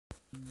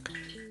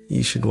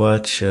You should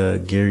watch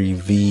Gary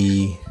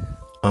V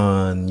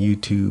on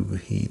YouTube.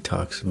 He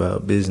talks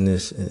about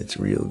business and it's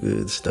real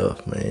good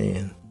stuff,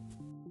 man.